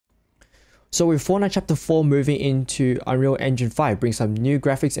So with Fortnite Chapter 4 moving into Unreal Engine 5 brings some new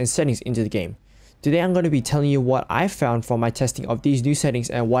graphics and settings into the game. Today I'm going to be telling you what I found from my testing of these new settings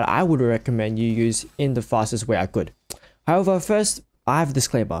and what I would recommend you use in the fastest way I could. However, first I have a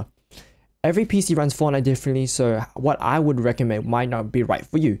disclaimer. Every PC runs Fortnite differently, so what I would recommend might not be right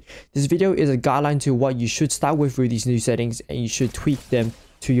for you. This video is a guideline to what you should start with these new settings, and you should tweak them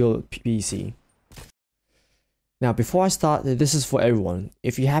to your PC. Now before I start, this is for everyone.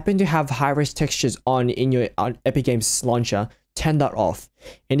 If you happen to have high-res textures on in your Epic Games launcher, turn that off.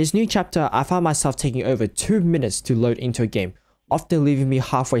 In this new chapter, I found myself taking over 2 minutes to load into a game, often leaving me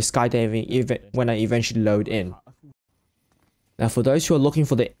halfway skydiving when I eventually load in. Now for those who are looking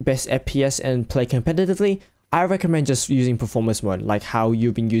for the best FPS and play competitively, I recommend just using performance mode like how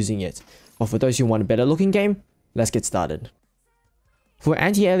you've been using it. But for those who want a better looking game, let's get started. For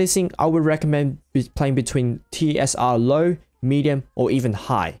anti-aliasing, I would recommend playing between TSR low, medium, or even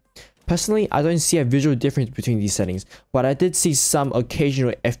high. Personally, I don't see a visual difference between these settings, but I did see some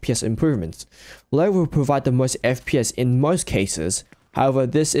occasional FPS improvements. Low will provide the most FPS in most cases. However,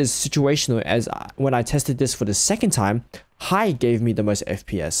 this is situational, as when I tested this for the second time, high gave me the most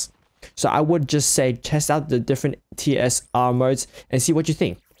FPS. So I would just say test out the different TSR modes and see what you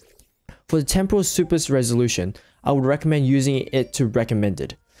think. For the temporal super's resolution, I would recommend using it to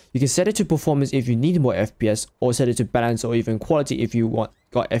recommended. You can set it to performance if you need more FPS, or set it to balance or even quality if you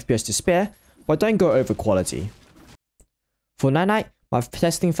got FPS to spare, but don't go over quality. For Nanite, my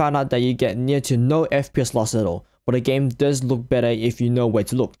testing found out that you get near to no FPS loss at all, but the game does look better if you know where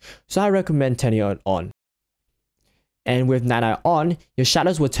to look, so I recommend turning it on. And with Nanite on, your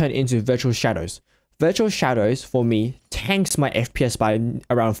shadows will turn into virtual shadows. Virtual shadows, for me, tanks my FPS by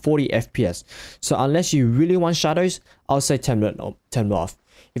around 40 FPS. So unless you really want shadows, I'll say turn it off.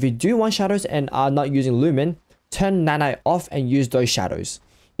 If you do want shadows and are not using Lumen, turn Nanite off and use those shadows.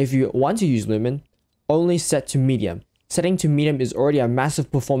 If you want to use Lumen, only set to medium. Setting to medium is already a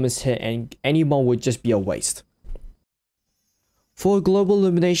massive performance hit, and any more would just be a waste. For global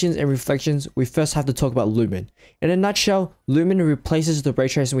illuminations and reflections, we first have to talk about Lumen. In a nutshell, Lumen replaces the ray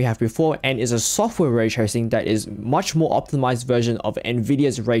tracing we have before and is a software ray tracing that is much more optimized version of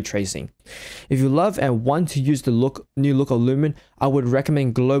NVIDIA's ray tracing. If you love and want to use the new look of Lumen, I would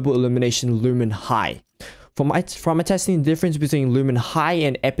recommend Global Illumination Lumen High. From my testing, the difference between Lumen High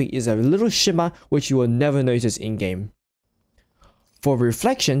and Epic is a little shimmer which you will never notice in-game. For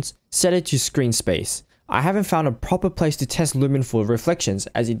reflections, set it to screen space. I haven't found a proper place to test Lumen for reflections,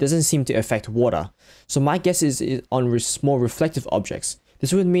 as it doesn't seem to affect water, so my guess is on more reflective objects.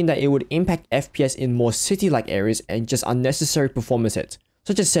 This would mean that it would impact FPS in more city-like areas and just unnecessary performance hits,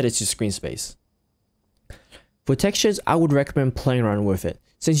 so just set it to screen space. For textures, I would recommend playing around with it.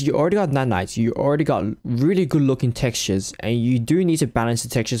 Since you already got Nanite, you already got really good looking textures, and you do need to balance the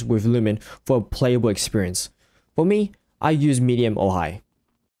textures with Lumen for a playable experience. For me, I use medium or high.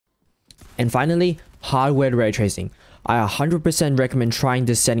 And finally, hardware ray tracing. I 100% recommend trying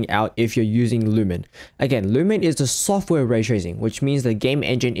this setting out if you're using Lumen. Again, Lumen is the software ray tracing, which means the game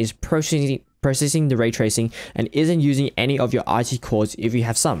engine is processing the ray tracing and isn't using any of your RT cores if you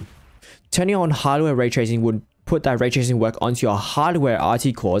have some. Turning on hardware ray tracing would put that ray tracing work onto your hardware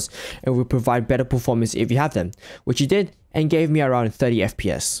RT cores and will provide better performance if you have them, which it did and gave me around 30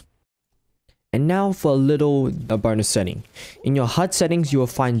 FPS. And now for a bonus setting. In your HUD settings, you will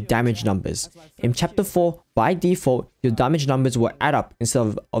find damage numbers. In Chapter 4, by default, your damage numbers will add up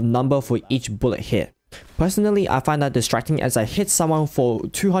instead of number for each bullet hit. Personally, I find that distracting as I hit someone for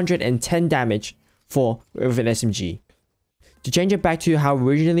 210 damage with an SMG. To change it back to how it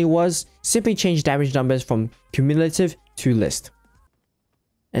originally was, simply change damage numbers from cumulative to list.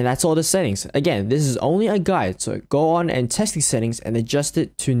 And that's all the settings. Again, this is only a guide, so go on and test these settings and adjust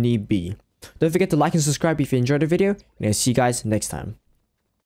it to need be. Don't forget to like and subscribe if you enjoyed the video, and I'll see you guys next time.